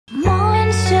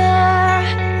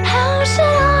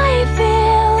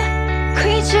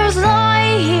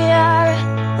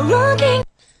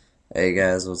Hey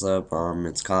guys, what's up?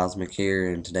 It's Cosmic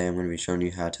here, and today I'm going to be showing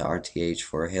you how to RTH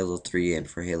for Halo 3 and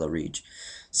for Halo Reach.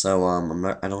 So, I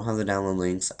don't have the download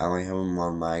links. I only have them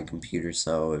on my computer,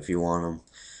 so if you want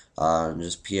them,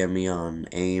 just PM me on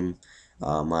AIM.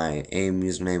 My AIM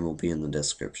username will be in the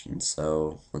description.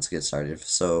 So, let's get started.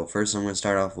 So, first I'm going to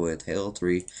start off with Halo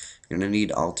 3. You're going to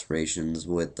need alterations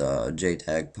with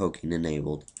JTAG poking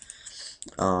enabled.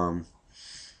 When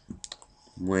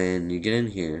you get in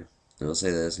here, it'll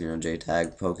say this,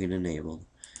 JTAG poking enabled.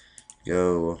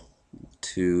 Go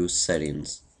to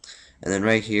settings, and then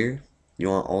right here you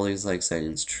want all these like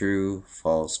settings: true,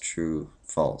 false,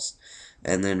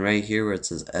 and then right here where it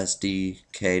says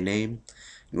SDK name,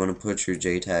 you want to put your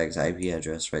JTAG's IP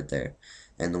address right there.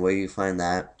 And the way you find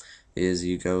that is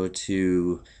you go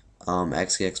to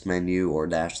XEX menu or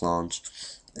dash launch,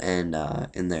 and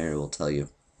in there it will tell you.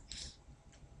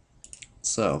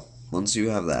 So once you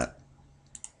have that,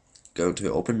 go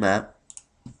to open map,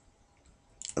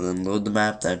 and then load the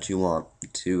map that you want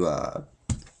to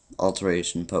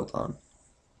alteration poke on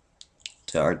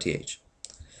to RTH.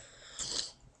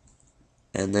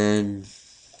 And then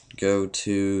go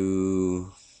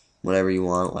to whatever you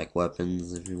want, like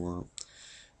weapons if you want.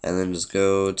 And then just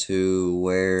go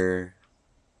to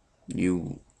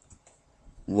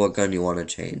what gun you want to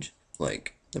change,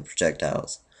 like the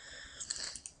projectiles.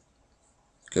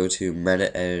 Go to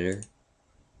meta editor,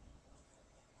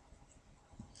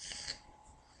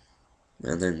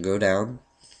 and then go down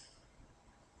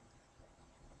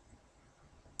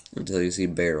until you see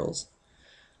barrels.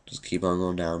 Just keep on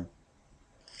going down.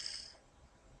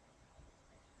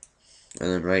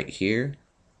 And then right here,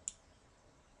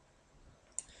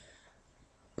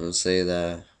 it'll say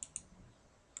the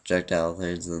projectile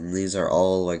things, and these are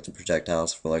all like the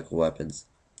projectiles for like weapons.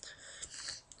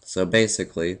 So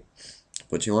basically,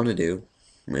 what you want to do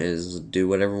is do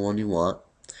whatever one you want.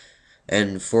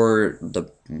 And for the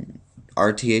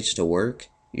RTH to work,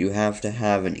 you have to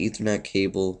have an Ethernet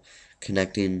cable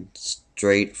connecting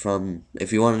straight from,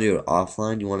 if you want to do it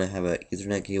offline, you want to have an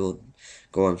Ethernet cable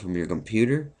going from your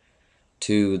computer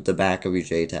to the back of your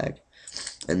JTAG,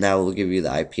 and that will give you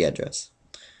the IP address.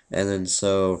 And then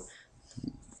so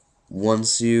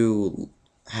once you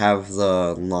have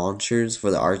the launchers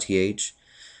for the RTH,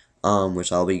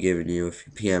 which I'll be giving you if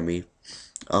you PM me,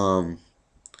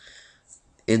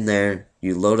 in there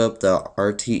you load up the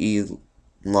RTE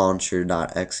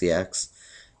launcher.xex,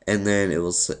 and then it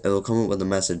will come up with a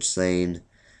message saying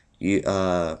you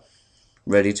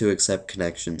ready to accept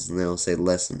connections, and then it'll say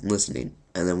listening.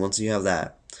 And then once you have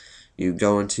that, you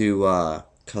go into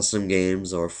custom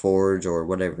games or Forge or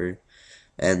whatever,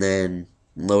 and then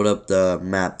load up the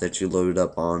map that you loaded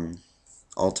up on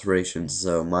alterations.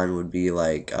 So mine would be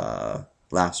like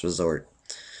Last Resort.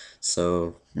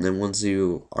 So then once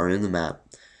you are in the map,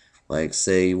 like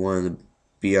say you wanted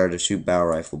the BR to shoot barrel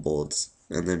rifle bullets,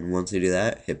 and then once you do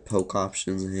that, hit poke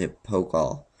options and hit poke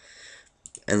all.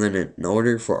 And then in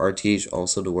order for RTH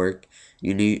also to work,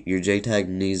 your JTAG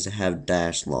needs to have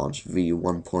dash launch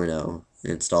v1.0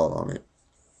 installed on it.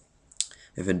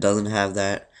 If it doesn't have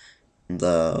that,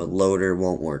 the loader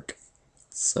won't work.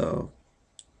 So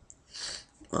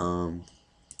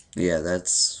yeah,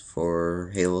 that's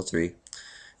for Halo 3.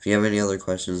 If you have any other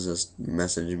questions, just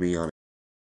message me on.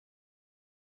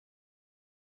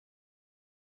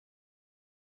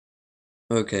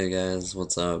 Okay guys,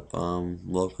 what's up?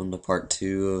 Welcome to part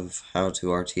 2 of how to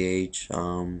RTH.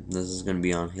 This is going to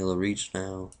be on Halo Reach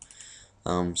now.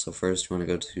 So first you want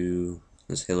to go to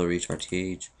this Halo Reach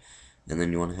RTH, and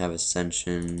then you want to have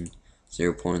Ascension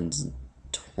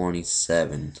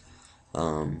 0.27.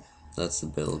 That's the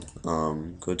build.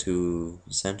 Go to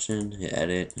Ascension, hit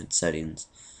Edit, hit Settings,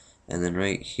 and then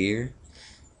right here,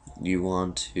 you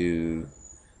want to,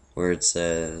 where it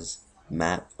says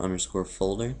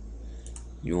map_folder,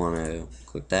 you want to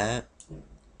click that,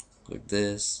 click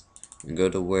this, and go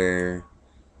to where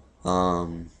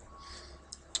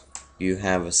you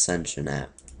have Ascension at.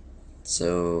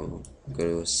 So go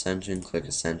to Ascension, click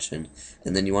Ascension,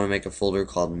 and then you want to make a folder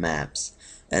called Maps.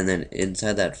 And then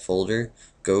inside that folder,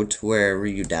 go to wherever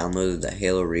you downloaded the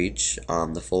Halo Reach,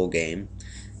 the full game,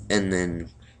 and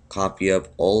then copy up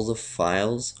all the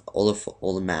files, all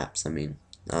the maps. I mean,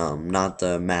 not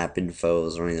the map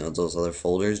infos or any of those other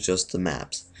folders, just the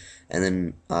maps. And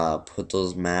then put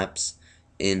those maps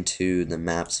into the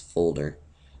maps folder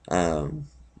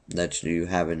that you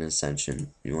have in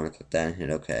Ascension. You want to click that and hit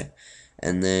OK.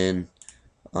 And then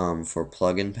for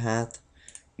plugin path,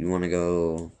 you want to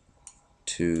go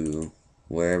to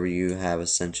wherever you have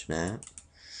Ascension at,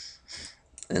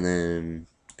 and then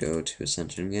go to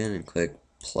Ascension again and click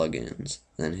plugins,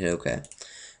 and then hit OK.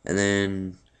 And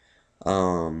then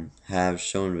have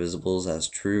shown visibles as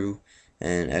true,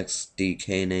 and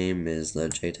XDK name is the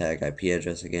JTAG IP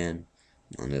address again.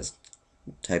 I'll just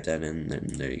type that in, and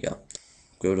there you go.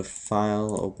 Go to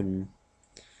File, Open,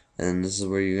 and this is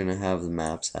where you're gonna have the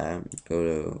maps at. Go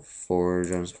to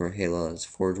forge_halo as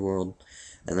Forge World,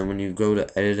 and then when you go to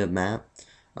edit a map,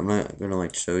 I'm not gonna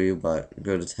like show you, but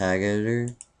go to Tag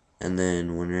Editor, and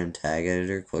then when you're in Tag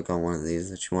Editor, click on one of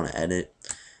these that you want to edit,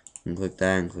 and click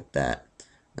that,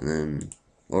 and then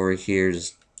over here,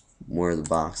 just where the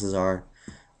boxes are,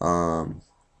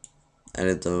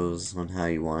 edit those on how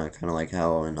you want it, kind of like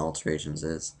how in alterations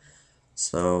is.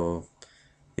 So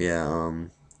yeah,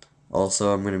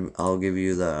 also I'll give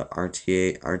you the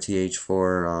RTH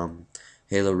for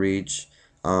Halo Reach,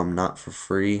 not for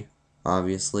free,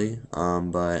 obviously,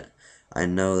 but I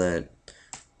know that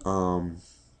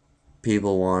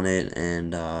people want it,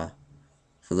 and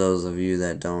for those of you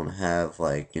that don't have,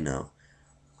 like,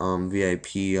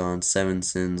 VIP on 7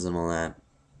 Sins and all that,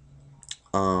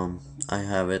 I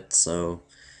have it, so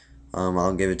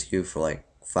I'll give it to you for like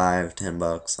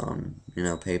 $5-10 on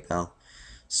PayPal.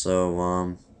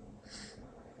 So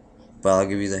but I'll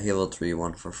give you the Halo 3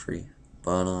 one for free.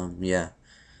 But yeah.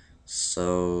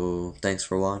 So thanks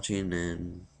for watching,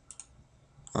 and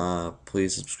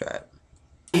please subscribe.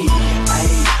 There's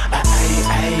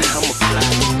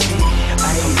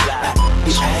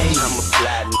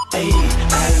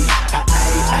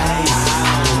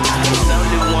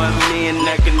only one me and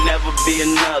there can never be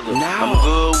another. I'm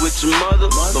good with your mother,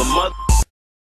 but mother